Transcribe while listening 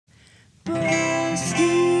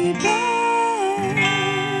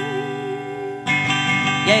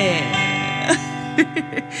Yeah.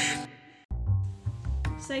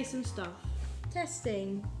 Say some stuff.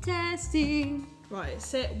 Testing. Right,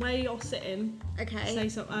 sit where you're sitting. Okay. Say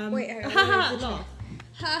something. Wait, hang on. Laugh.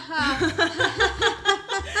 Ha ha.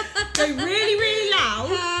 Go really, really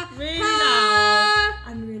loud. Really loud.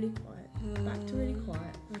 And really quiet. Back to really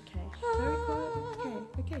quiet. Okay. Very quiet.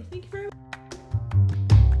 Okay. Thank you very much.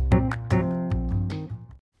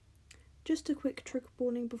 Just a quick trigger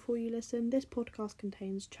warning before you listen. This podcast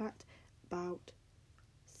contains chat about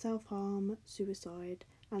self-harm, suicide,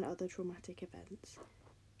 and other traumatic events.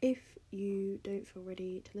 If you don't feel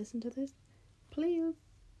ready to listen to this, please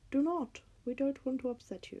do not. We don't want to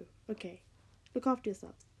upset you. Okay. Look after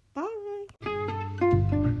yourselves. Bye.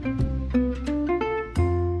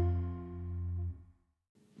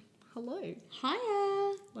 Hello.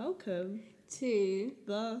 Hiya. Welcome To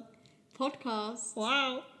the podcast.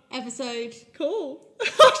 Wow. Episode. Cool.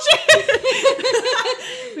 Oh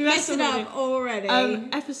shit. We Messed it up already.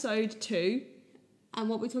 Episode 2. And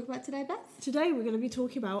what we talk about today, Beth? Today we're going to be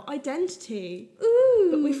talking about identity. Ooh.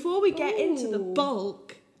 But before we get into the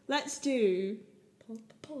bulk, let's do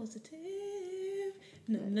positive,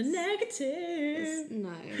 negative.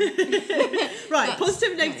 No. Right,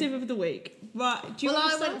 positive, negative of the week. Right, do you Well, want I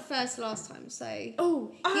to start? went first last time, so.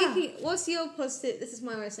 What's your positive? This is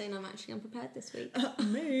my way of saying I'm actually unprepared this week.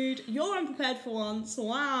 Mood. You're unprepared for once.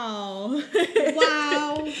 Wow.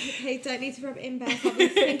 Wow. Okay, don't need to rub it in, Beth. I've been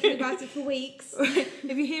thinking about it for weeks.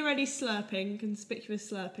 If you hear any slurping,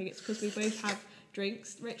 conspicuous slurping, it's because we both have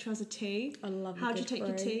drinks. Rachel has a tea. I love How do you take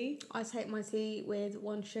your tea? I take my tea with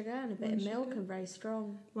 1 sugar and a bit of milk and very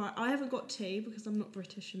strong. Right, I haven't got tea because I'm not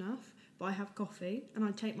British enough, but I have coffee, and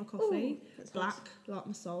I take my coffee black, like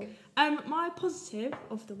my soul. My positive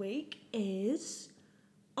of the week is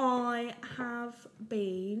I've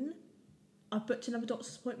booked another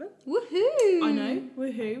doctor's appointment. Woohoo! I know,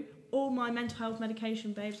 woohoo. All my mental health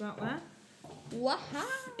medication babes out there. Waha!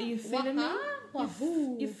 Are you feeling me?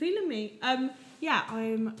 Wahoo! You're feeling me? Yeah,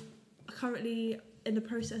 I'm currently in the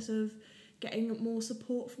process of getting more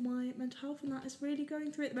support for my mental health, and that is really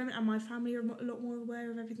going through at the moment, and my family are a lot more aware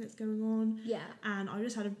of everything that's going on. Yeah. And I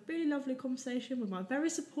just had a really lovely conversation with my very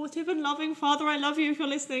supportive and loving father. I love you if you're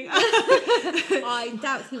listening. I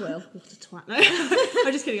doubt he will. What a twat. No,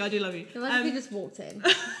 I'm just kidding. I do love you. Imagine if he just walked in.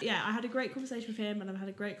 Yeah, I had a great conversation with him, and I've had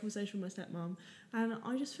a great conversation with my stepmom, and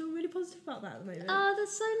I just feel really positive about that at the moment. Oh,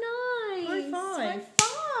 that's so nice. High five.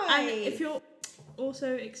 High five. And if you're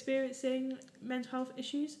also experiencing mental health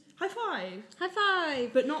issues, high five. High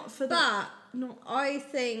five. But not for But not. I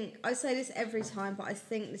think, I say this every time, but I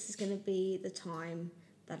think this is going to be the time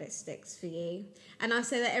that it sticks for you. And I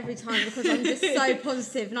say that every time because I'm just so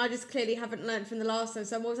positive, and I just clearly haven't learned from the last time.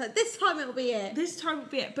 So I'm always like, this time it'll be it. This time will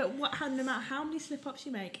be it. But no matter how many slip-ups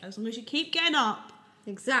you make, as long as you keep getting up.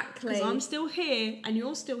 Exactly. Because I'm still here, and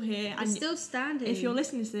you're still here. I'm still standing. If you're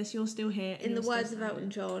listening to this, you're still here. In the words of Elton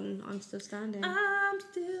John, I'm still standing. I'm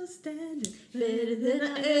still standing. Better than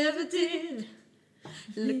I ever did.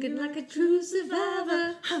 Looking like a true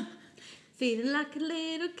survivor. Feeling like a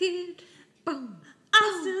little kid. Boom.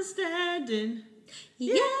 I'm still standing.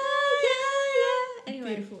 Yeah.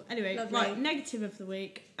 Anyway. Beautiful. Anyway, lovely. right, negative of the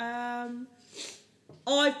week. I've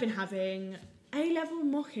been having A-level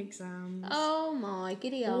mock exams. Oh my,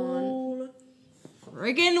 giddy on. All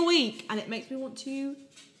friggin' week, and it makes me want to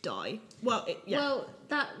die. Well, Well,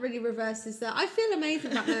 that really reverses that. I feel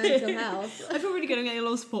amazing about my mental health. I feel really good at getting a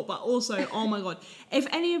lot of support, but also, oh my god, if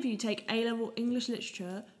any of you take A-level English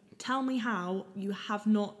literature, tell me how you have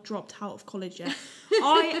not dropped out of college yet.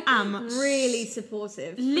 I am really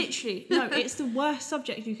supportive. Literally, no, it's the worst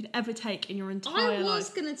subject you could ever take in your entire life. I was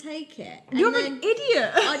going to take it. You're an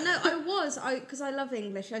idiot. I know, I was. Because I love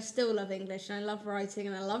English. I still love English. And I love writing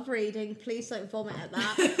and I love reading. Please don't vomit at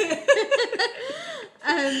that.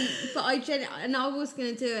 But I was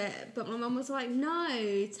going to do it. But my mum was like,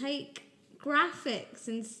 no, take graphics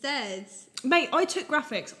instead. Mate, I took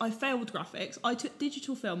graphics, I failed graphics. I took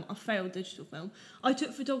digital film, I failed digital film. I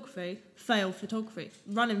took photography, failed photography.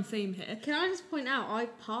 Running theme here. Can I just point out, I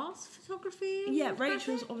passed photography? Yeah,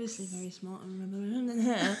 Rachel's obviously very smart. I remember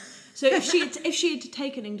her. So if she had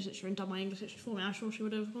taken English literature and done my English literature for me, I'm sure she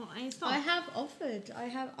would have got A star. I have offered.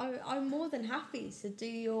 I'm more than happy to do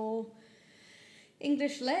your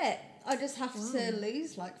English lit. I just have to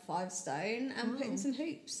lose like 5 stone and put in some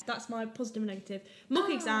hoops. That's my positive and negative. Mock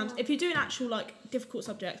exams, if you're doing actual like difficult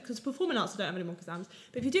subjects, because performing arts I don't have any mock exams,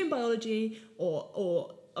 but if you're doing biology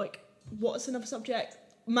or like what's another subject?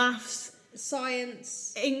 Maths,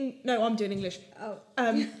 Science. No, I'm doing English.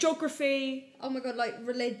 Oh. Geography. Oh my god, like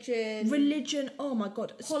religion. Religion. Oh my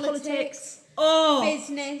god. Politics. Oh.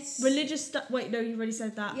 Business. Religious stuff. Wait, no, you've already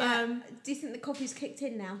said that. Yeah. Do you think the coffee's kicked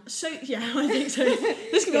in now? So yeah, I think so.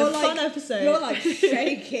 This could be a fun episode. You're like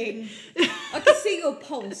shaking. I can see your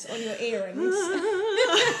pulse on your earrings.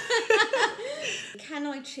 Can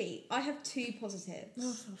I cheat? I have 2 positives.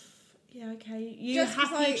 Oh, yeah, okay. You Just 'cause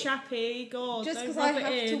happy chappy. God, Just because because I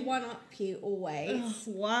have to one-up you always.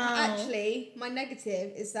 Oh, wow. Actually, my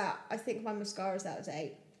negative is that I think my mascara's out of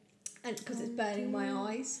date. And because it's burning my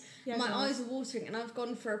eyes. Yeah, my eyes are watering, and I've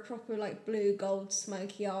gone for a proper like blue gold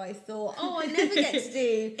smoky eye. Thought, I never get to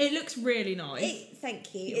do. It looks really nice.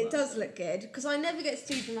 Thank you. It does look good because I never get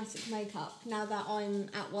to do dramatic makeup now that I'm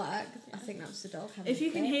at work. I think that's the dog. If you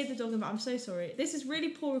can hear the dog, I'm so sorry. This is really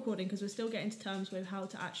poor recording because we're still getting to terms with how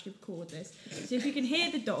to actually record this. So if you can hear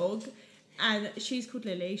the dog. And she's called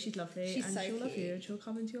Lily, she's lovely, and so she'll love cute. you, and she'll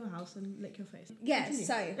come into your house and lick your face. Yeah, Continue.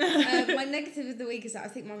 so my negative of the week is that I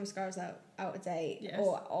think my mascara's out of date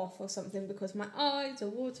or off or something because my eyes are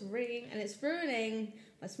watering and it's ruining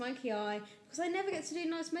my smoky eye because I never get to do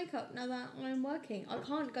nice makeup now that I'm working. I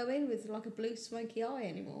can't go in with like a blue smoky eye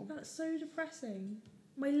anymore. That's so depressing.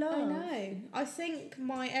 My love. I know. I think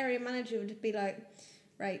my area manager would be like,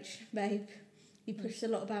 Rach, babe, you pushed a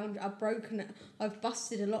lot of boundaries. I've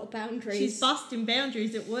busted a lot of boundaries. She's busting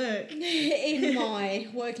boundaries at work. In my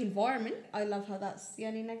work environment. I love how that's the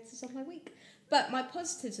only negatives of my week. But my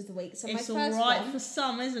positives of the week. So It's my first alright one. for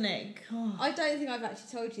some, isn't it? God. I don't think I've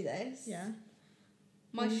actually told you this. Yeah.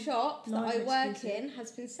 My shop that I live work exclusive. in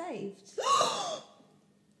has been saved.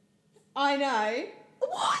 I know.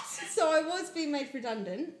 What? So I was being made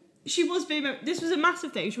redundant. She was being. This was a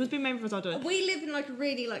massive thing. She was being made redundant. We live in like a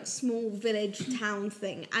really like small village town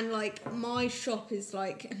thing, and like my shop is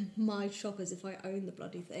as if I own the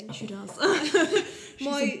bloody thing. She does. She's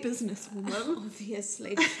My- a businesswoman.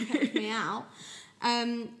 Obviously, to check me out.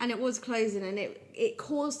 And it was closing, and it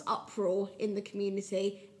caused uproar in the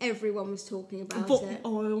community. Everyone was talking about it.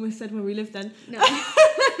 Oh, I almost said where we lived then. No.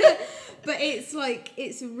 But it's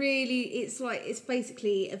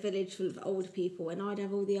basically a village full of old people, and I'd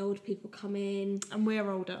have all the old people come in. And we're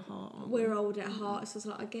old at heart. Aren't we? We're old at heart, so I was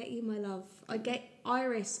like, I get you, my love. I get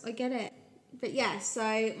Iris, I get it. But yeah,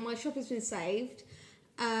 so my shop has been saved.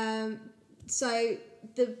 So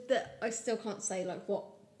the I still can't say like what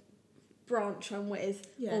branch I'm with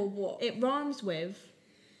or what. It rhymes with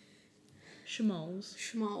Schmalz.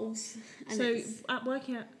 Schmalz. And So it's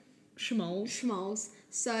working at Schmalz. Schmalz.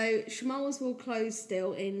 So Schmalz will close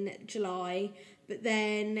still in July, but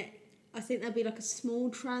then I think there'll be like a small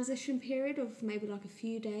transition period of maybe like a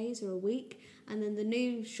few days or a week, and then the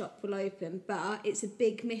new shop will open, but it's a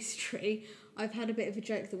big mystery. I've had a bit of a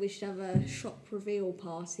joke that we should have a shop reveal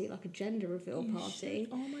party, like a gender reveal party.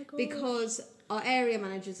 Oh my god. Because our area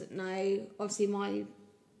manager doesn't know, obviously my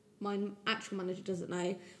actual manager doesn't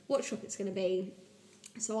know what shop it's going to be.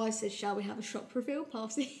 So I said, shall we have a shop reveal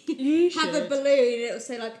party? You Have a should. balloon and it'll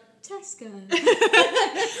say like, Tesco.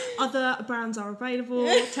 Other brands are available.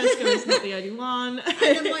 Tesco is not the only one.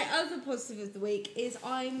 And then my other positive of the week is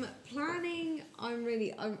I haven't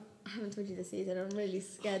told you this either, I'm really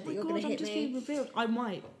scared that you're going to hit I'm just me. being revealed. I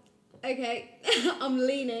might. Okay, I'm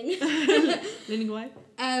leaning. Leaning away.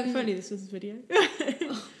 If only this was a video.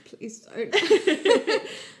 Oh, please don't.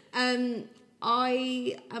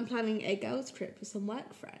 I am planning a girls' trip with some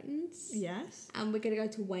work friends. Yes. And we're going to go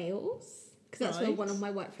to Wales. Because that's where one of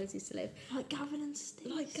my work friends used to live. Like Gavin and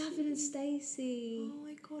Stacey. Like Gavin and Stacey. Oh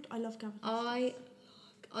my god, I love Gavin. I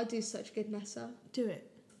do such a good messer. Do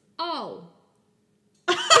it. Oh.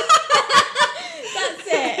 That's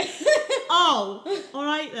it. Oh, all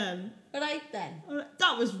right then. Right then. All right,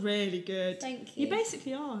 that was really good. Thank you. You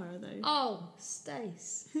basically are her though. Oh,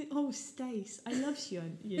 Stace. Oh, Stace, I love you.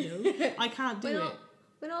 You know, I can't do it.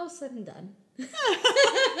 When all said and done.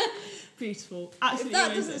 Beautiful, If absolutely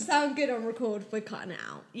that amazing. doesn't sound good on record, we're cutting it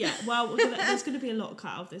out. Yeah, well, there's going to be a lot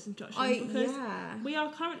cut out of this introduction because yeah. we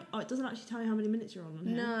are currently. Oh, it doesn't actually tell me how many minutes you're on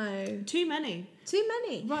here. No. Too many. Too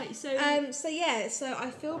many. Right, so. So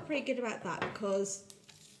I feel pretty good about that because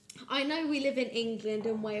I know we live in England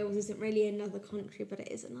and Wales isn't really another country, but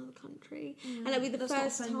it is another country. And it'll be the That's not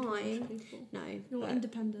first offend British time. people. No. You're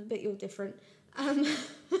independent. But you're different.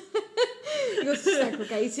 You're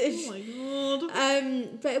segregated. Oh my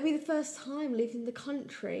god. But it'll be the first time leaving the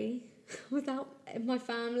country without my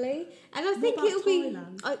family, and I think about it'll be.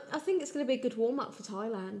 Thailand? I think it's going to be a good warm up for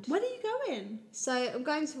Thailand. When are you going? So I'm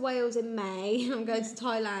going to Wales in May, and I'm going to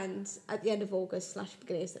Thailand at the end of August /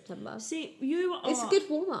 beginning of September. See, you are. It's a good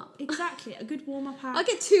warm up. Exactly, a good warm up. I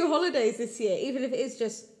get 2 holidays this year, even if it is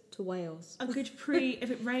just to Wales. A good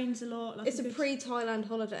if it rains a lot. Like It's a pre-Thailand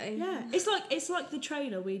holiday. Yeah, it's like the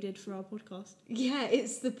trailer we did for our podcast. Yeah,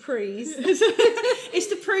 it's the pre's. It's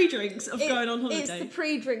the pre-drinks of going on holiday. It's the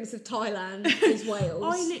pre-drinks of Thailand is Wales.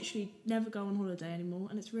 I literally never go on holiday anymore,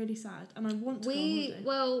 and it's really sad. And I want to go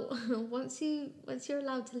on holiday. once you're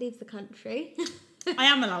allowed to leave the country, I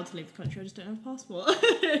am allowed to leave the country. I just don't have a passport.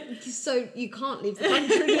 so you can't leave the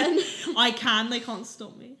country then. I can. They can't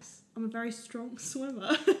stop me. I'm a very strong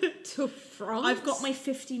swimmer. To France. I've got my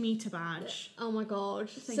 50-metre badge. Oh my god!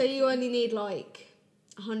 Thank so you you. only need like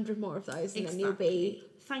 100 more of those, and then you'll be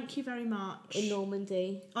Thank you very much. in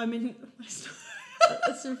Normandy. I'm in.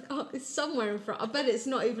 It's somewhere in France. I bet it's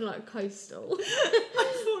not even like coastal.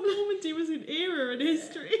 I thought Normandy was an era in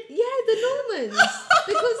history. Yeah, the Normans.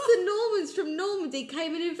 Because the Normans from Normandy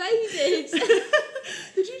came and invaded.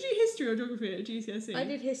 Did you do history or geography at GCSE? I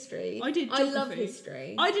did history. I did I geography. love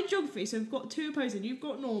history. I did geography, so we've got two opposing. You've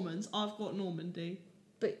got Normans, I've got Normandy.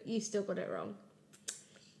 But you still got it wrong.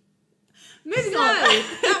 Moving So, on.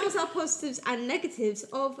 that was our positives and negatives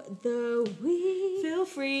of the week. Feel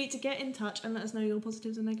free to get in touch and let us know your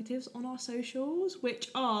positives and negatives on our socials, which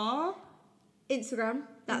are... Instagram,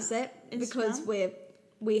 that's it. Because Instagram.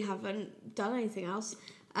 we haven't done anything else.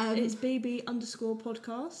 It's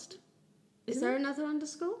BB_podcast. Is there another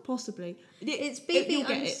underscore? Possibly. It's You'll BB get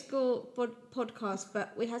it. underscore podcast,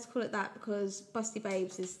 but we had to call it that because Busty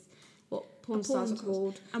Babes is what porn stars are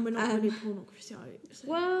called. And we're not really pornography. So.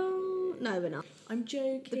 Well, no, we're not. I'm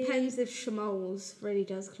joking. Depends if Shamols really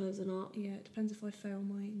does close or not. Yeah, it depends if I fail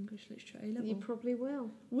my English literature A level. You probably will.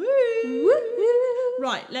 Woo! Woohoo!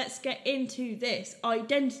 Right, let's get into this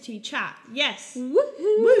identity chat. Yes. Woohoo!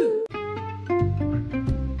 Woo!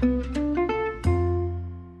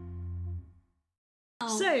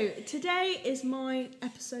 So, today is my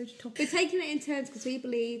episode topic. We're taking it in turns because we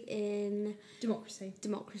believe in Democracy.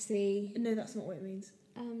 No, that's not what it means.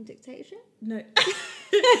 dictatorship. No.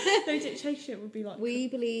 No, dictatorship would be like... We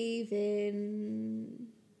believe in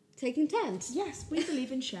taking turns. Yes, we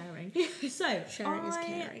believe in sharing. So, Sharing is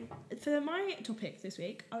caring. For my topic this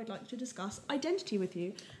week, I would like to discuss identity with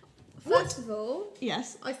you. First of all,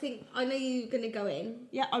 Yes. I know you're going to go in.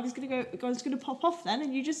 Yeah, I was gonna pop off then,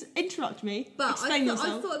 and you just interrupt me. But Explain I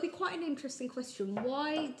yourself. thought it'd be quite an interesting question.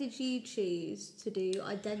 Why did you choose to do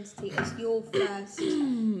identity as your first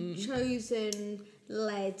chosen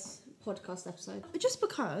led podcast episode? Just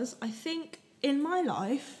because I think in my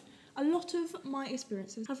life, a lot of my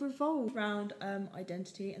experiences have revolved around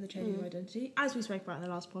identity and the changing of identity, as we spoke about in the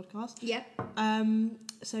last podcast. Yep.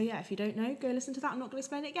 So yeah, if you don't know, go listen to that. I'm not going to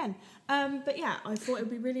explain it again. But yeah, I thought it would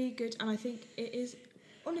be really good, and I think it is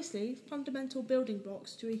honestly fundamental building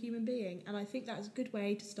blocks to a human being, and I think that is a good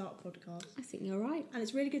way to start a podcast. I think you're right. And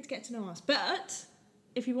it's really good to get to know us. But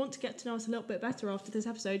if you want to get to know us a little bit better after this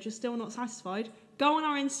episode, you're still not satisfied, go on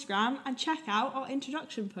our Instagram and check out our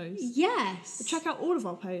introduction posts. Yes. Check out all of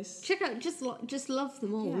our posts. Check out, just love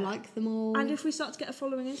them all, Yeah. like them all. And if we start to get a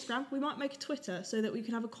following on Instagram, we might make a Twitter so that we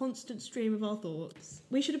can have a constant stream of our thoughts.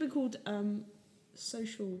 We should have been called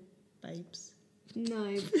Social Babes. No,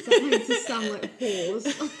 because that makes us sound like whores.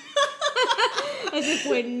 As if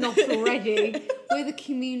we're not already. We're the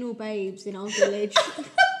communal babes in our village.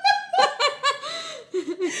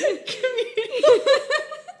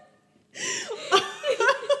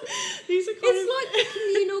 These are It's like the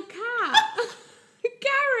communal cat.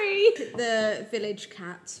 Gary. The village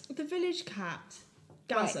cat. the village cat,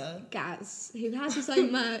 Gaza. Right, Gaz, who has his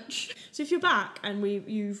own merch. So if you're back and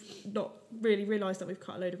you've not really realised that we've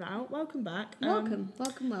cut a load of it out, welcome back. Welcome.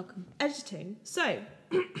 Editing. So,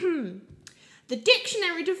 the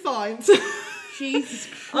dictionary defines Jesus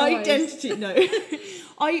Christ. identity. No,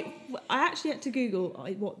 I actually had to Google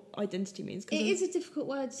what identity means. It is a difficult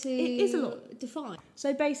word to It is a lot. define.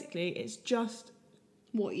 So basically, it's just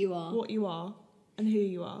What you are. what you are and who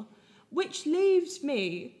you are, which leaves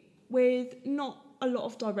me with not a lot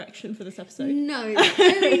of direction for this episode. No, it's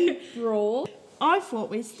very broad. I thought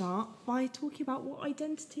we'd start by talking about what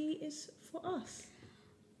identity is for us.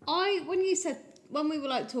 When we were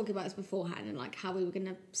like talking about this beforehand and like how we were going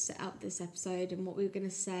to set up this episode and what we were going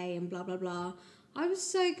to say and blah blah blah, I was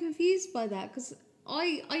so confused by that because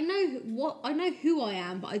I know who I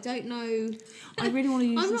am, but I don't know. I really want to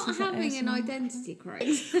use I'm this not as having an ASMR. identity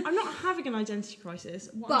crisis. I'm not having an identity crisis.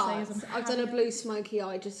 What I'm saying But is I've done a blue smoky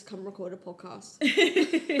eye just to come record a podcast.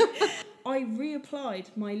 I reapplied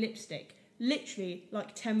my lipstick literally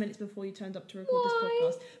like 10 minutes before you turned up to record Why?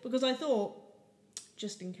 this podcast because I thought,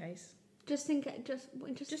 just in case. Just in case. Just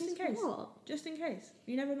in case. What? Just in case.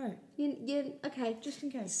 You never know. You okay. Just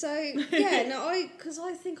in case. So yeah, no, because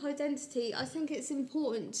I think identity. I think it's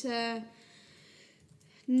important to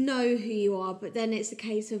know who you are, but then it's a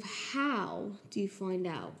case of how do you find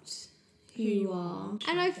out who you are.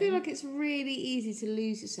 And I feel like it's really easy to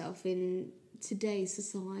lose yourself in today's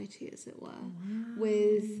society, as it were,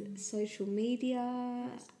 with social media.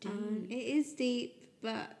 And it is deep,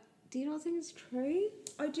 but do you not think it's true?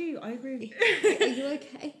 I do, I agree. Are you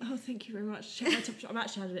okay? Oh, thank you very much. Check my temperature. I've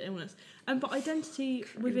actually had a bit of illness. But identity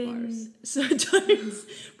Coronavirus. within sometimes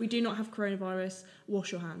we do not have coronavirus.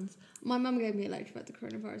 Wash your hands. My mum gave me a lecture about the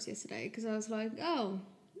coronavirus yesterday because I was like, oh,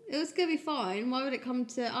 it was going to be fine. Why would it come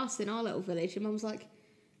to us in our little village? And Mum was like,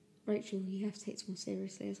 Rachel, you have to take this more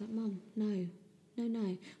seriously. I was like, Mum,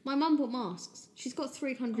 no. My mum bought masks. She's got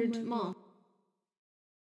 300 masks.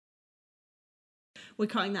 We're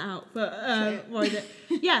cutting that out, but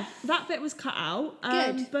yeah, that bit was cut out.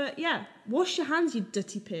 Good. But yeah, wash your hands, you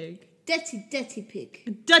dirty pig. Dirty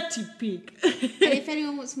pig. Dirty pig. And if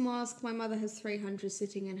anyone wants a mask, my mother has 300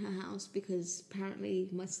 sitting in her house because apparently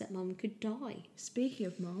my stepmom could die. Speaking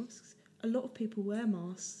of masks, a lot of people wear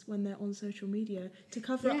masks when they're on social media to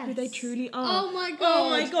cover up who they truly are. Oh my god! Oh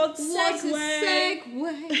my god! What a segue!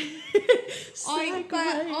 Segue.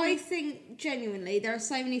 I think genuinely there are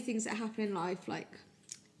so many things that happen in life, like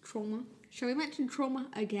trauma. Shall we mention trauma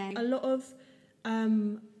again? A lot of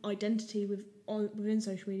identity within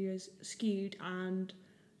social media is skewed, and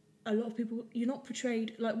a lot of people, you're not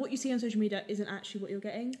portrayed, like what you see on social media isn't actually what you're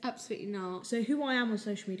getting. Absolutely not. So who I am on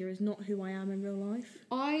social media is not who I am in real life.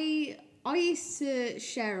 I used to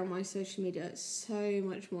share on my social media so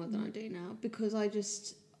much more than I do now because I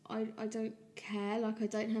don't care. Like, I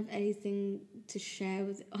don't have anything to share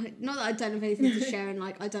with. Not that I don't have anything to share and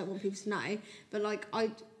like I don't want people to know, but like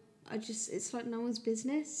I just, it's like no one's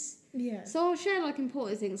business. Yeah. So I'll share like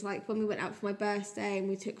important things, like when we went out for my birthday and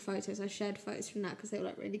we took photos. I shared photos from that because they were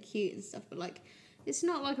like really cute and stuff. But like, it's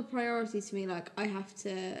not like a priority to me. Like, I have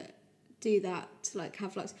to do that to like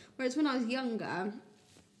have likes. Whereas when I was younger,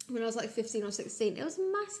 when I was like 15 or 16, it was a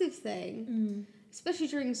massive thing. Especially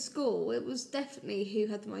during school, it was definitely who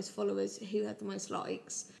had the most followers, who had the most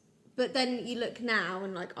likes. But then you look now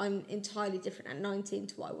and like I'm entirely different at 19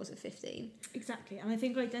 to what I was at 15. Exactly, and I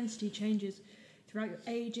think identity changes throughout your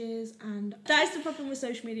ages, and that is the problem with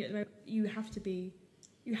social media at the moment. You have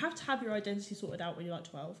to have your identity sorted out when you're like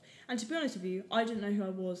 12. And to be honest with you, I didn't know who I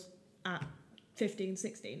was at 15,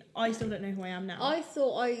 16. I still don't know who I am now. I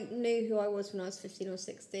thought I knew who I was when I was 15 or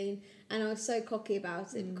 16, and I was so cocky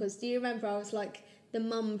about it because do you remember I was like the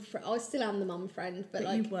mum friend? I still am the mum friend, but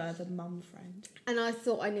like you were the mum friend. And I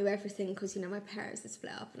thought I knew everything because, you know, my parents had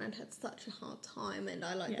split up and I'd had such a hard time and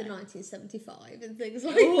I liked the 1975 and things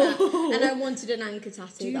like that. And I wanted an anchor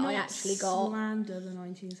tattoo that I actually got. Slander the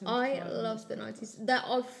 1975. I loved the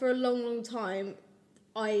 90s. For a long, long time,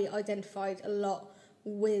 I identified a lot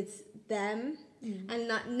with them. And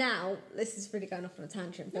that now, this is really going off on a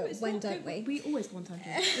tangent, but when don't we? We always go on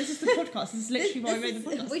tangent. This is the podcast. This is literally why we made the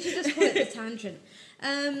podcast. We should just call it the tangent.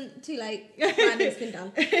 Too late. Branding's been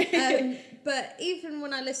done. But even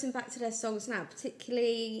when I listen back to their songs now,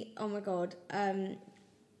 particularly, oh my god, dun,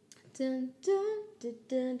 dun, dun, dun,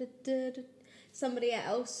 dun, dun, dun, Somebody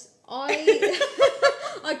Else.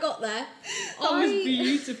 I got there. That was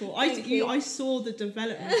beautiful. I saw the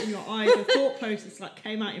development in your eye. The thought process like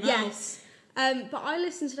came out your mouth. Yes. But I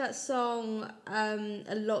listened to that song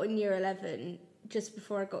a lot in year 11, just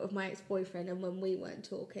before I got with my ex-boyfriend and when we weren't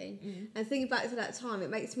talking. And thinking back to that time, it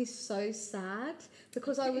makes me so sad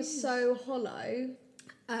because I was so hollow.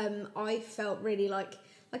 I felt really like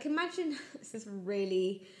imagine, this is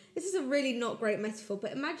a really not great metaphor,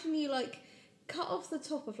 but imagine you like cut off the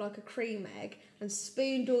top of like a cream egg and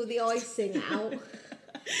spooned all the icing out.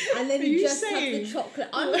 And then you just have the chocolate.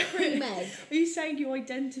 I'm a cream egg. Are you saying you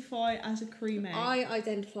identify as a cream egg? I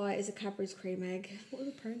identify as a Cadbury's cream egg. What are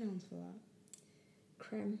the pronouns for that?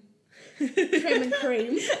 Creme. Creme and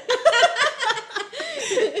cream.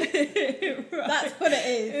 Right. That's what it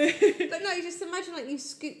is. But no, just imagine like you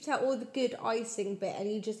scooped out all the good icing bit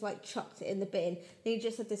and you just like chucked it in the bin. Then you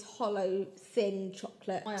just had this hollow, thin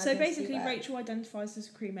chocolate. So basically, Rachel identifies as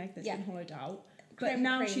a cream egg that's been hollowed out. But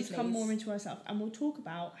now she's come more into herself, and we'll talk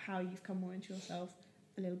about how you've come more into yourself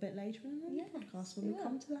a little bit later in the podcast when we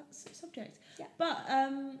come to that subject. Yeah. But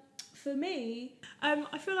for me,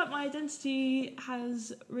 I feel like my identity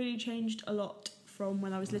has really changed a lot from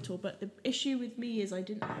when I was little. But the issue with me is I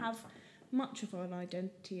didn't have much of an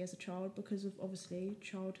identity as a child because of obviously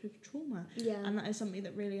childhood trauma. Yeah. And that is something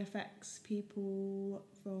that really affects people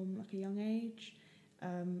from like a young age.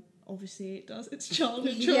 Obviously it does, it's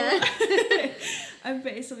childhood trauma.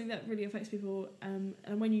 But it's something that really affects people, and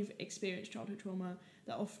when you've experienced childhood trauma,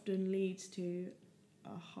 that often leads to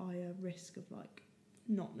a higher risk of like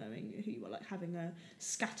not knowing who you are, like having a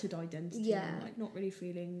scattered identity, Yeah. and like not really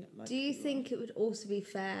feeling like. Do you who think it would also be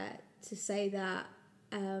fair to say that,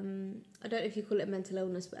 I don't know if you call it a mental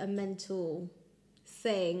illness, but a mental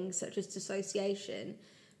thing such as dissociation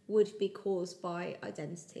would be caused by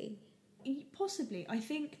identity? Possibly. I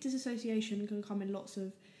think disassociation can come in lots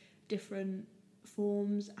of different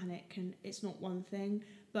forms, and it's not one thing.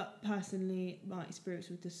 But personally, my experience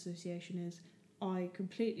with disassociation is I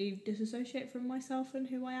completely disassociate from myself and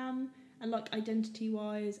who I am, and like identity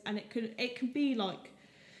wise, and it can be like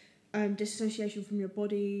disassociation from your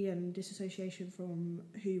body and disassociation from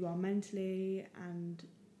who you are mentally and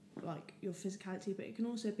like your physicality, but it can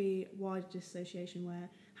also be wider disassociation where,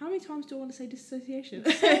 how many times do I want to say disassociation?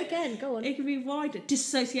 Say again, go on. It can be wider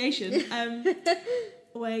dissociation,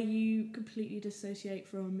 where you completely dissociate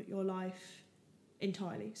from your life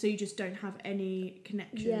entirely. So you just don't have any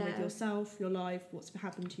connection with yourself, your life, what's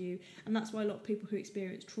happened to you. And that's why a lot of people who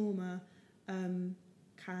experience trauma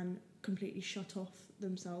can completely shut off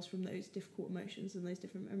themselves from those difficult emotions and those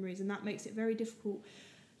different memories. And that makes it very difficult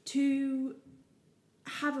to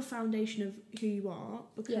have a foundation of who you are,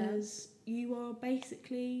 because you are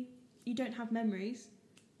basically, you don't have memories,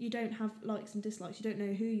 you don't have likes and dislikes, you don't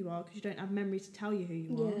know who you are because you don't have memories to tell you who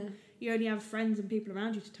you are. You only have friends and people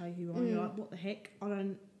around you to tell you who you are. And you're like, what the heck, I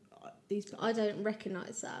don't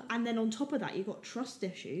recognise that. And then on top of that, you've got trust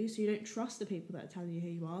issues, so you don't trust the people that are telling you who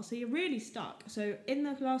you are, so you're really stuck. So in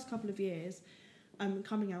the last couple of years,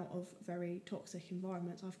 coming out of very toxic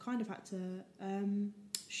environments, I've kind of had to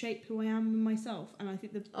shape who I am myself, and I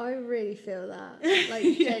think I really feel that.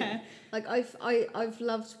 Like, like I've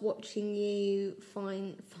loved watching you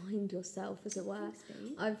find yourself, as it were.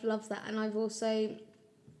 I've loved that, and I've also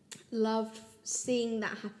loved seeing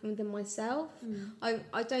that happen within myself. I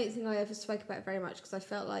don't think I ever spoke about it very much because I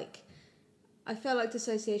felt like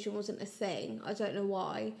dissociation wasn't a thing. I don't know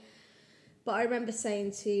why. But I remember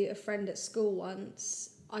saying to a friend at school once,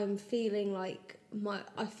 I'm feeling like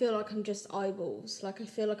I feel like I'm just eyeballs. Like I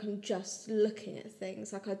feel like I'm just looking at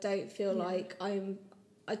things. Like I don't feel like I'm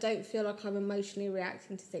emotionally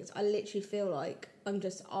reacting to things. I literally feel like I'm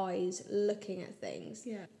just eyes looking at things.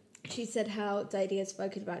 Yeah. She said how Daddy had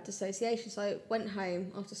spoken about dissociation, so I went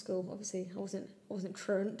home after school. Obviously, I wasn't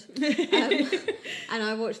truant, and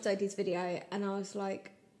I watched Daddy's video, and I was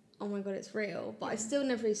like, "Oh my god, it's real!" But I still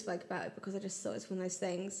never really spoke about it because I just thought it's one of those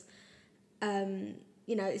things.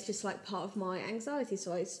 It's just like part of my anxiety,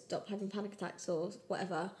 so I stopped having panic attacks or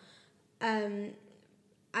whatever. And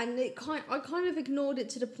I kind of ignored it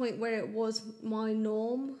to the point where it was my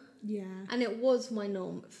norm. Yeah. And it was my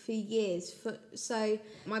norm for years. So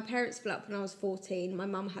my parents split up when I was 14. My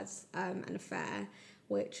mum had an affair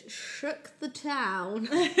which shook the town.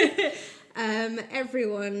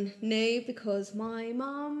 Everyone knew because my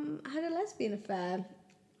mum had a lesbian affair.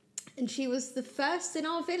 And she was the first in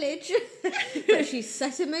our village. But she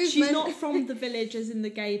set a movement. She's not from the village as in the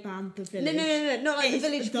gay band, The Village. No. Not like the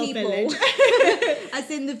village people. Village.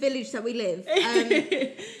 As in the village that we live.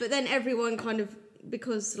 But then everyone kind of,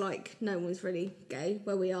 because like no one was really gay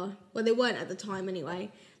where we are. Well, they weren't at the time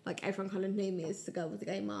anyway. Like everyone kind of knew me as the girl with the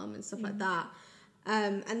gay mum and stuff like that.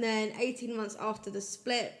 And then 18 months after the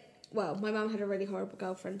split, well, my mum had a really horrible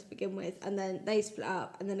girlfriend to begin with, and then they split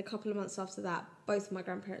up, and then a couple of months after that, both of my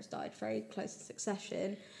grandparents died very close in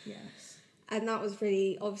succession. Yes. And that was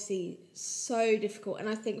really, obviously, so difficult. And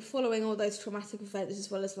I think following all those traumatic events, as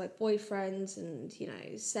well as like boyfriends and,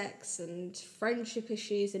 sex and friendship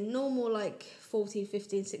issues and normal like 14,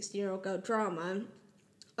 15, 16-year-old girl drama,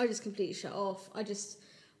 I just completely shut off. I just,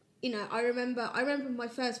 I remember my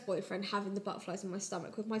first boyfriend having the butterflies in my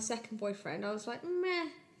stomach. With my second boyfriend, I was like, meh,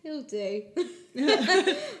 he'll do.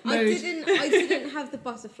 I didn't have the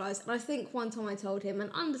butterflies. And I think one time I told him,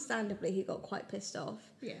 and understandably he got quite pissed off.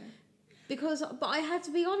 Yeah. But I had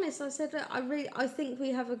to be honest. I said, I think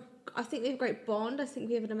we have a great bond. I think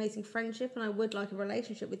we have an amazing friendship, and I would like a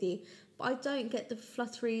relationship with you. But I don't get the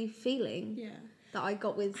fluttery feeling that I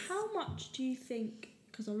got with. How much do you think?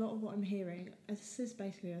 Because a lot of what I'm hearing, this is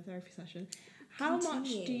basically a therapy session. How much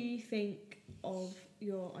do you think of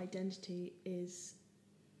your identity is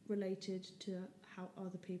related to how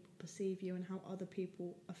other people perceive you and how other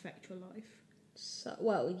people affect your life?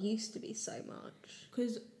 It used to be so much.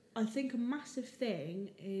 Because I think a massive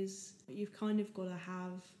thing is you've kind of got to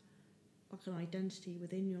have like an identity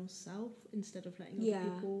within yourself instead of letting other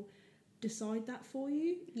people decide that for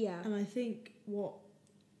you. Yeah. And I think what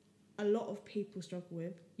a lot of people struggle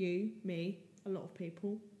with, you, me, a lot of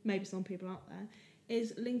people, maybe some people out there,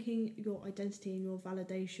 is linking your identity and your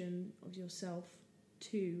validation of yourself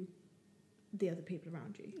to the other people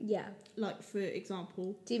around you. Yeah. Like, for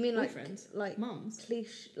example, Do you mean boyfriends, like mums.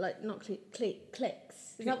 clicks?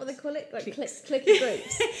 Is that what they call it? Like Cliques. clicky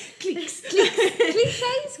groups. Cliques.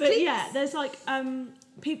 Cliches? But Cliques? yeah, there's like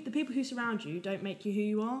the people who surround you don't make you who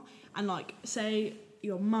you are. And like, say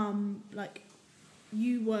your mum, like,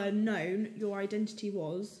 you were known, your identity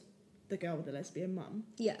was the girl with the lesbian mum.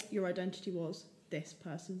 Yeah. Your identity was this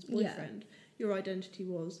person's Yeah. boyfriend. Your identity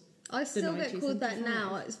was I still get 90s called and that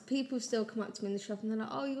 2005. now. It's, people still come up to me in the shop and they're like,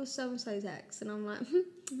 "Oh, you're so and so's ex," and I'm like,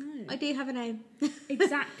 no. "I do have a name."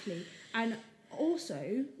 Exactly. And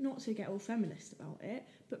also, not to get all feminist about it,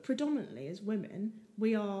 but predominantly as women,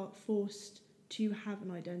 we are forced to have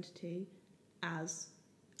an identity as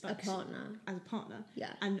A partner. As a partner.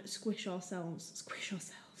 Yeah. And squish ourselves.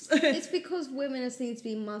 It's because women are seen to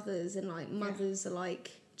be mothers, and like mothers are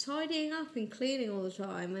like tidying up and cleaning all the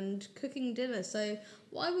time and cooking dinner. So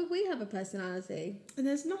why would we have a personality? And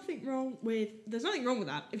there's nothing wrong with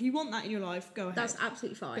that. If you want that in your life, go ahead. That's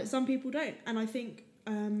absolutely fine. But some people don't, and I think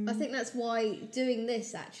that's why doing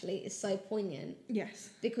this actually is so poignant. yes,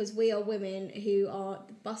 Because we are women who are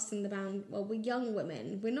busting the bound. Well, we're young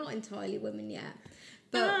women. We're not entirely women yet,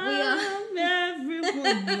 but we are. I'm every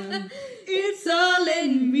woman. It's all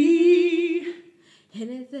in me.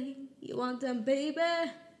 Anything you want done, baby.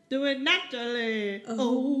 Do it naturally.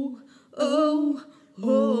 Oh.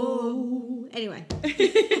 Anyway,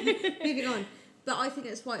 moving on. But I think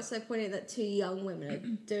that's why it's so poignant that two young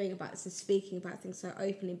women are speaking about things so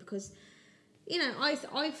openly, because, you know,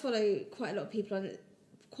 I follow quite a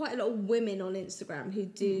lot of women on Instagram who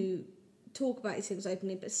do talk about these things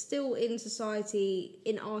openly, but still in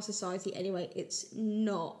our society anyway, it's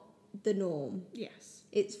not the norm. Yes.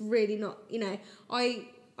 It's really not, you know, I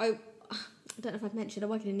don't know if I've mentioned, I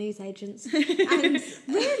work in a newsagents. And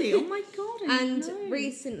Really? Oh my god. I and know.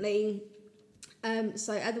 recently,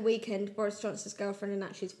 so at the weekend, Boris Johnson's girlfriend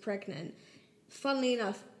announced she's pregnant. Funnily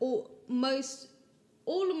enough, all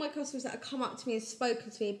of my customers that have come up to me and spoken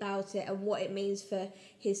to me about it and what it means for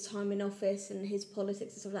his time in office and his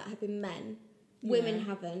politics and stuff like that have been men. Women Yeah.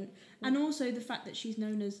 haven't. And also the fact that she's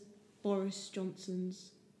known as Boris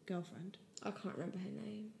Johnson's girlfriend. I can't remember her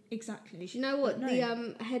name. Exactly. Do you know what No.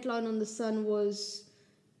 the headline on The Sun was?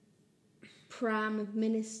 Prime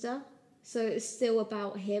Minister. So it's still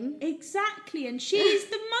about him. Exactly, and she's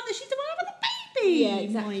the mother. She's the one with the baby. Yeah,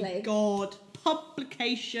 exactly. My God,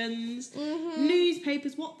 publications,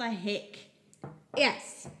 newspapers. What the heck?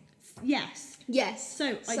 Yes. Yes. Yes.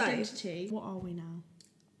 So identity. What are we now?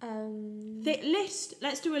 The list.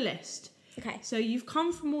 Let's do a list. Okay. So you've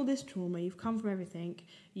come from all this trauma. You've come from everything.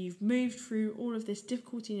 You've moved through all of this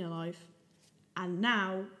difficulty in your life, and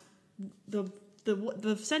now the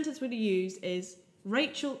sentence we're going to use is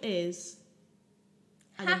Rachel is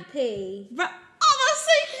Happy. that's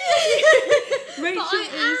so cute. Rachel But I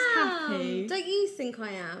is am. happy. Don't you think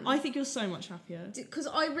I am? I think you're so much happier. Because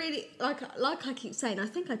I really, like I keep saying, I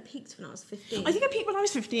think I peaked when I was 15. I think I peaked when I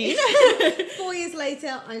was 15. 4 years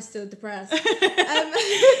later, I'm still depressed.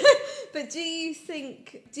 But do you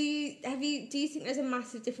think there's a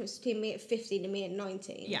massive difference between me at 15 and me at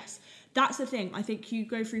 19? Yes, that's the thing. I think you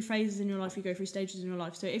go through phases in your life, you go through stages in your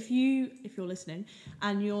life. So if you're listening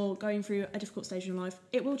and you're going through a difficult stage in your life,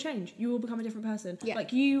 it will change. You will become a different person. Yeah.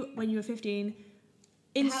 Like you, when you were 15,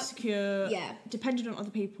 insecure, dependent on other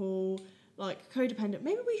people, like codependent.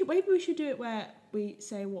 Maybe we should do it where we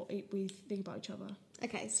say what we think about each other.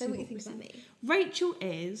 Okay, so what do you think about me? Rachel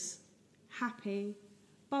is happy,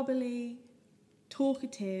 bubbly,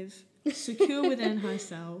 talkative, secure within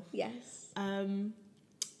herself. Yes.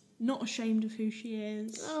 Not ashamed of who she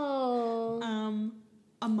is. Oh.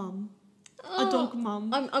 A mum. A dog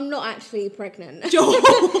mum. I'm not actually pregnant. Can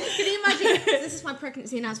Can you imagine? This is my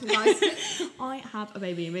pregnancy announcement, guys. I have a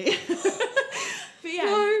baby in me. But yeah,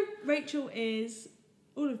 No. Rachel is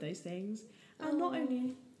all of those things. And not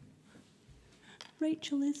only...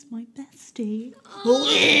 Rachel is my bestie. Do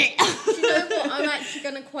you know what? I'm actually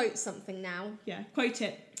going to quote something now. Yeah, quote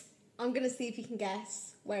it. I'm going to see if you can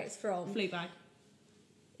guess where it's from. Fleabag.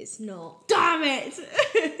 It's not. Damn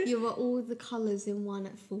it! You are all the colours in one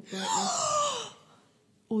at full brightness.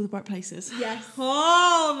 All the bright places. Yes.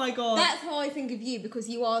 Oh my god. That's how I think of you, because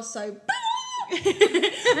you are so...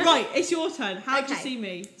 Right, it's your turn. How do you Okay. see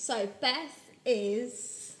me? So, Beth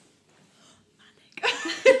is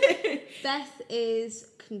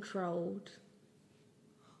controlled.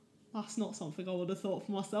 That's not something I would have thought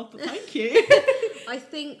for myself, but thank you. I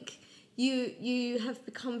think you have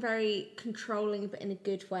become very controlling, but in a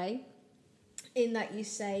good way. In that you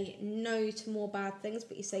say no to more bad things,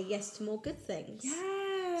 but you say yes to more good things.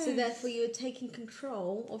 Yes. So therefore you're taking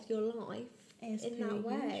control of your life As in per that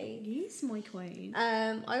way. Yes, my queen.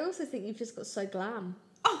 I also think you've just got so glam.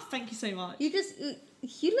 Oh, thank you so much. You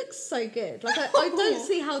look so good. Like, I don't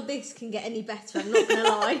see how this can get any better, I'm not going to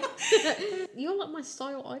lie. You're like my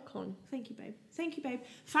style icon. Thank you, babe. Thank you, babe.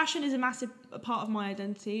 Fashion is a massive part of my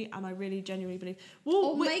identity, and I really genuinely believe.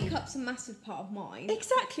 Makeup's a massive part of mine.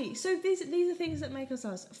 Exactly. So these are things that make us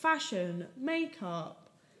us. Fashion, makeup,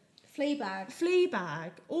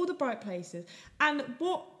 Fleabag, all the bright places. And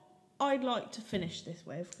what I'd like to finish this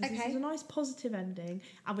with, because this is a nice positive ending,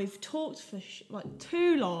 and we've talked for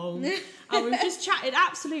too long, and we've just chatted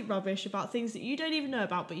absolute rubbish about things that you don't even know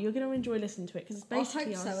about, but you're going to enjoy listening to it, because it's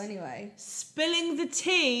basically I hope so anyway. Spilling the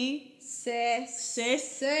tea,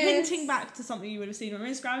 sis, hinting back to something you would have seen on our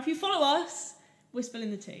Instagram. If you follow us, we're spilling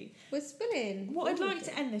the tea. We're spilling. What I'd like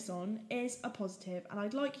to end this on is a positive, and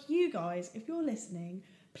I'd like you guys, if you're listening,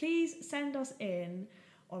 please send us in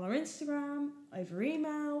on our Instagram, over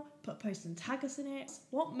email, put a post and tag us in it.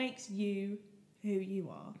 What makes you who you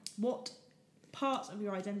are? What parts of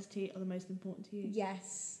your identity are the most important to you?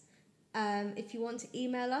 Yes. If you want to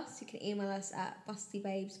email us, you can email us at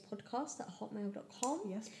bustybabespodcast@hotmail.com.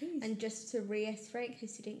 Yes, please. And just to reiterate, in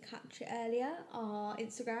case you didn't catch it earlier, our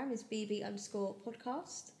Instagram is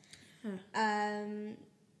bb_podcast.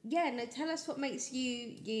 Tell us what makes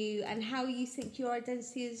you you, and how you think your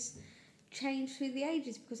identity is changed through the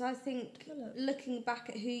ages, because I think looking back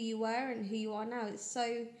at who you were and who you are now, it's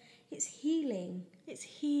healing. It's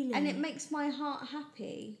healing. And it makes my heart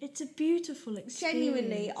happy. It's a beautiful experience.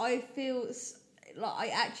 Genuinely, I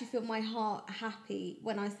actually feel my heart happy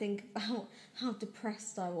when I think about how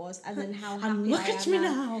depressed I was, and then how happy and look I am at me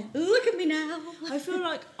now. Look at me now. I feel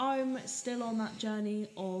like I'm still on that journey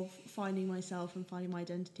of finding myself and finding my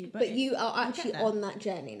identity. But you are actually on that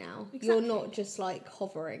journey now. Exactly. You're not just like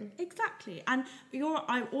hovering. Exactly. And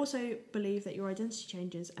I also believe that your identity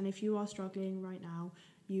changes, and if you are struggling right now,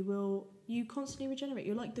 you constantly regenerate.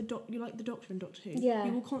 You're like the Doctor in Doctor Who. Yeah.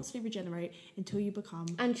 You will constantly regenerate until you become.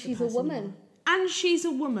 And she's a woman. And she's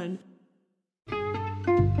a woman.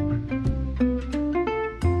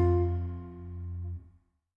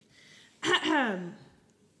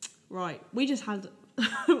 Right, we just had a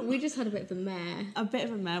bit of a mare. A bit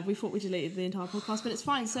of a mare. We thought we deleted the entire podcast, but it's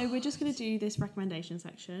fine. So we're just going to do this recommendation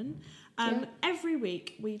section. Every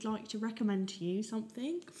week we'd like to recommend to you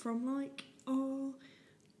something from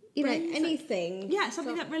anything. Yeah,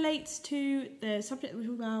 something that relates to the subject that we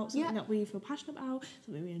talk about, something that we feel passionate about,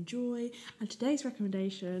 something we enjoy. And today's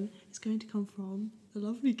recommendation is going to come from the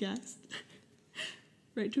lovely guest,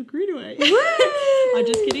 Rachel Greenaway. I'm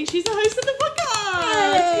just kidding, she's the host of the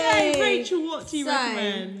podcast! Yay! Rachel, what do you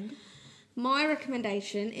recommend? My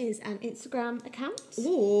recommendation is an Instagram account.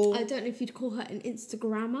 Ooh. I don't know if you'd call her an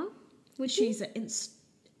Instagrammer. She's an influencer.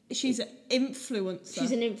 She's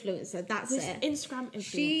an influencer, that's it. Instagram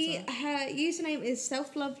influencer. Her username is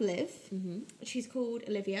selfloveliv. Mm-hmm. She's called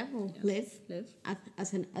Olivia, or Liv,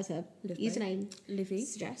 as her username Livy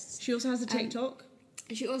suggests. She also has a TikTok.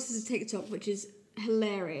 She also has a TikTok, which is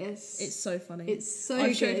hilarious. It's so funny. It's so I've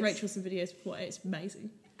good. showed Rachel some videos before. It's amazing.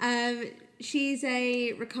 She's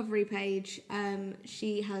a recovery page.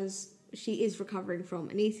 She is recovering from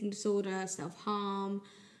an eating disorder, self-harm,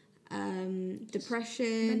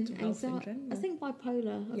 depression, anxiety. I think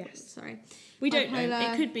bipolar. Yes. Sorry. We don't know.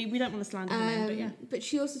 It could be. We don't want to slander her name, but yeah. But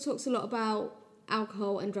she also talks a lot about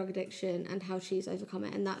alcohol and drug addiction and how she's overcome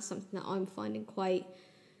it, and that's something that I'm finding quite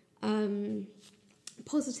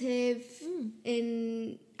positive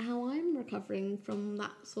in how I'm recovering from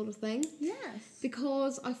that sort of thing. Yes.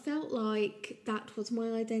 Because I felt like that was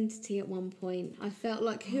my identity at one point. I felt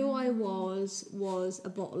like who I was a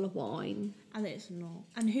bottle of wine. And it's not.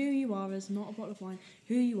 And who you are is not a bottle of wine.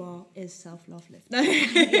 Who you are is self-love lift. No.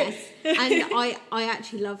 Yes. And I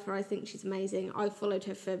actually love her. I think she's amazing. I've followed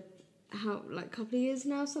her for a couple of years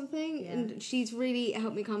now, something. Yeah. And she's really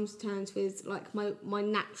helped me come to terms with like my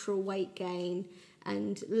natural weight gain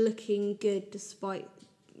and looking good but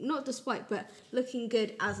looking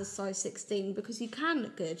good as a size 16, because you can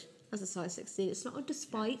look good as a size 16. It's not a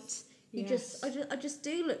despite. Yes. I just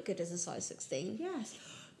do look good as a size 16. Yes.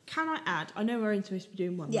 Can I add, I know we're only supposed to be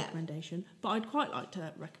doing one recommendation, but I'd quite like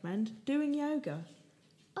to recommend doing yoga.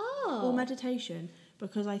 Oh. Or meditation,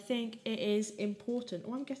 because I think it is important.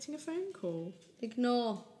 Oh, I'm getting a phone call.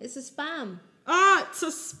 Ignore. It's a spam. Ah, it's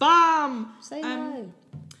a spam! Say no.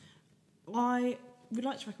 I would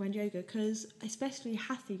like to recommend yoga, because especially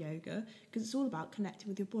hatha yoga, because it's all about connecting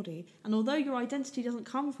with your body. And although your identity doesn't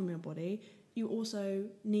come from your body, you also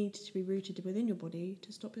need to be rooted within your body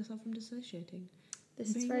to stop yourself from dissociating.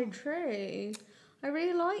 This is very true. I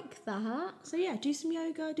really like that. So yeah, do some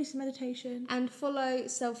yoga, do some meditation. And follow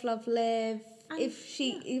Self Love Live. And,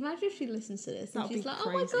 Imagine if she listens to this and That'd she's be like, oh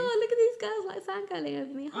my crazy. god, look at these girls like fangirling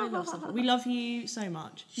over me. I love Self. We love you so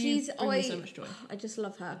much. You bring me so much joy. I just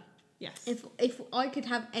love her. Yes. If I could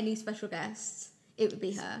have any special guests, it would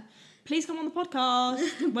be her. Please come on the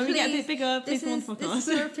podcast. When we get a bit bigger, please come on the podcast. This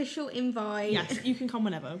is your official invite. Yes, you can come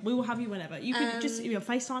whenever. We will have you whenever. You can just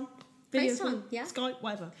FaceTime, video call, yeah. Skype,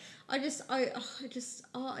 whatever. I just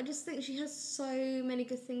think she has so many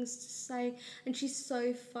good things to say, and she's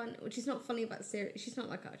so fun. Well, she's not funny about serious. She's not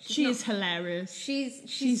like that. She is hilarious.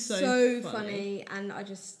 She's so funny, and I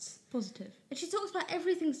just positive. And she talks about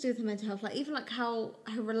everything to do with her mental health, like even like how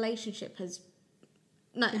her relationship has.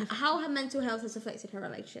 No, how her mental health has affected her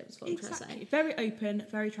relationship is what I'm trying to say. Very open,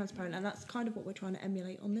 very transparent, and that's kind of what we're trying to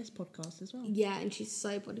emulate on this podcast as well. Yeah, and she's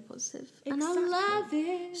so body positive. Exactly. And I love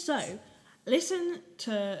it. So, listen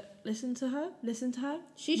to her.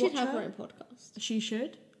 She should have her own podcast. She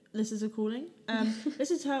should. This is a calling.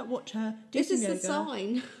 Listen to her, watch her, do some yoga. This is the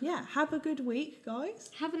sign. Yeah, have a good week, guys.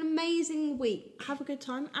 Have an amazing week. Have a good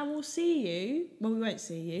time, and we'll see you. Well, we won't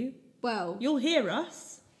see you. Well, you'll hear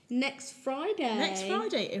us. Next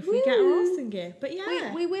Friday, if we get our arse in gear. But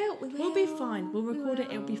yeah, we will. We'll be fine. We'll record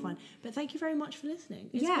it. It'll be fine. But thank you very much for listening.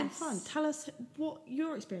 It's been fun. Tell us what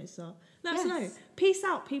your experiences are. Let us know. Peace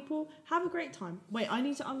out, people. Have a great time. Wait, I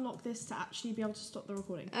need to unlock this to actually be able to stop the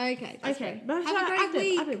recording. Okay. Okay. Have a great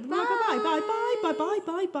week.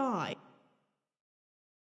 Bye.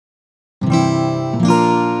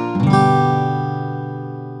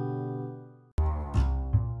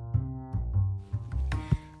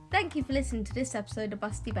 Thank you for listening to this episode of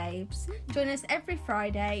Busty Babes. Join us every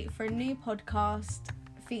Friday for a new podcast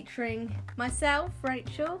featuring myself,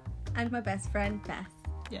 Rachel, and my best friend, Beth.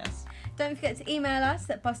 Yes. Don't forget to email us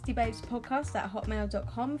at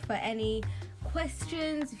bustybabespodcast@hotmail.com for any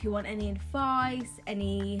questions, if you want any advice,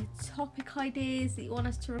 any topic ideas that you want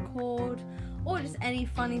us to record, or just any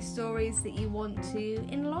funny stories that you want to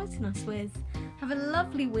enlighten us with. Have a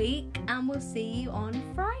lovely week, and we'll see you on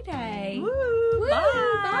Friday. Woo! Woo!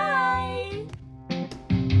 Bye!